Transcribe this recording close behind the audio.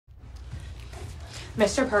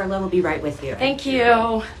Mr. Perla will be right with you. Thank you.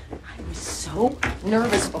 I was so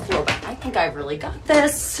nervous before, but I think I really got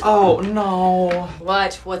this. Oh, no.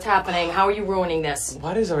 What? What's happening? How are you ruining this?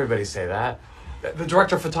 Why does everybody say that? The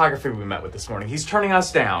director of photography we met with this morning, he's turning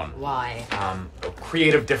us down. Why?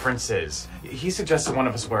 Creative differences. He suggested one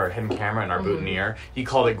of us wear a hidden camera in our boutonniere. He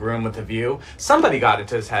called it Groom with a View. Somebody got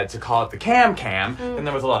into his head to call it the Cam. And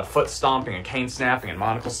there was a lot of foot stomping and cane snapping and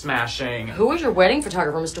monocle smashing. Who was your wedding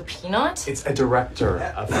photographer, Mr. Peanut? It's a director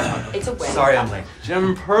of photography. It's a wedding. Sorry, I'm late.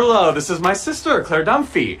 Jim Perlo, this is my sister, Claire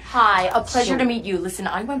Dunphy. Hi, a pleasure to meet you. Listen,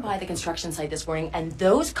 I went by the construction site this morning, and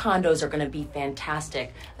those condos are going to be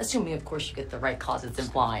fantastic. Assuming, of course, you get the right closets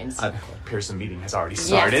and blinds. Pearson meeting has already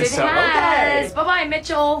started, yes, it so has. okay. Bye-bye,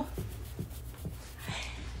 Mitchell.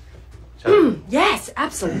 Yes,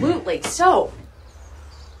 absolutely. So.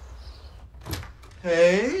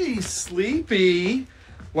 Hey, sleepy.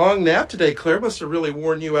 Long nap today. Claire must have really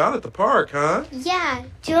worn you out at the park, huh? Yeah.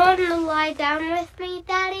 Do you want to lie down with me,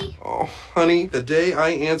 Daddy? Oh, honey, the day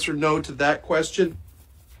I answer no to that question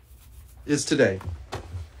is today.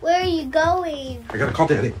 Where are you going? I gotta call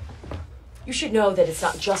Daddy. You should know that it's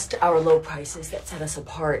not just our low prices that set us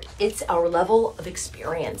apart. It's our level of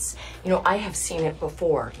experience. You know, I have seen it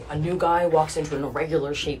before. A new guy walks into an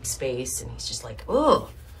irregular shaped space and he's just like, ugh,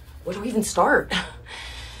 where do we even start?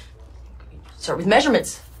 Start with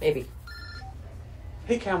measurements, maybe.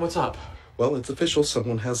 Hey, Cam, what's up? Well, it's official.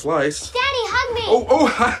 Someone has lice. Daddy, hug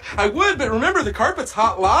me! I would, but remember, the carpet's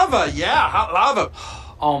hot lava. Yeah, hot lava.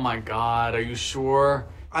 Oh my God, are you sure?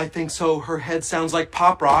 I think so. Her head sounds like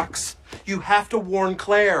Pop Rocks. You have to warn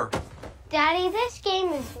Claire. Daddy, this game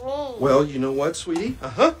is mean. Well, you know what, sweetie?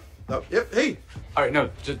 Oh, yep, hey. All right, no,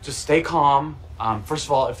 just stay calm. First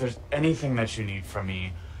of all, if there's anything that you need from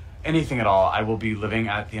me, anything at all, I will be living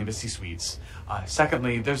at the Embassy Suites.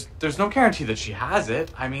 Secondly, there's no guarantee that she has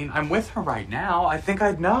it. I mean, I'm with her right now. I think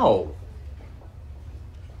I'd know.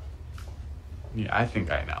 Yeah, I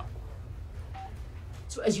think I know.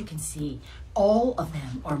 So as you can see, all of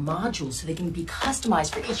them are modules so they can be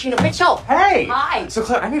customized for each unit. Mitchell! Hey! Hi! So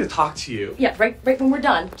Claire, I need to talk to you. Yeah, right when we're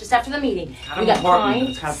done, just after the meeting. We got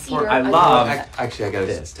pine, cedar. I love... Actually, I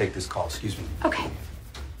gotta take this call. Excuse me. Okay.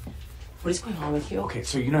 What is going on with you? Okay,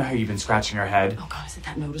 so you know how you've been scratching your head? Oh God, is it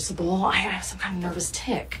that noticeable? I have some kind of nervous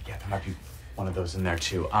tick. Yeah, there might be one of those in there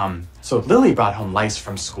too. So Lily brought home lice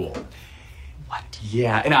from school. What?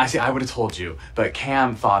 Yeah, and I would have told you, but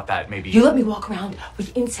Cam thought that maybe... You let me walk around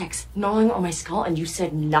with insects gnawing on my skull and you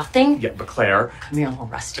said nothing? Yeah, but Claire... Come here, I'll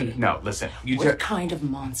arrest you. No, listen, you What kind of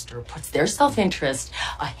monster puts their self-interest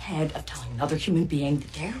ahead of telling another human being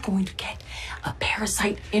that they're going to get a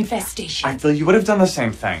parasite infestation? I feel you would have done the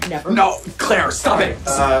same thing. Never. No, Claire, stop it!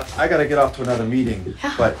 I gotta get off to another meeting.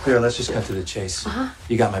 But Claire, let's just cut to the chase.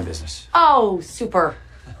 You got my business. Oh, super.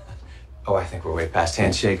 Oh, I think we're way past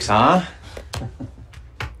handshakes, huh?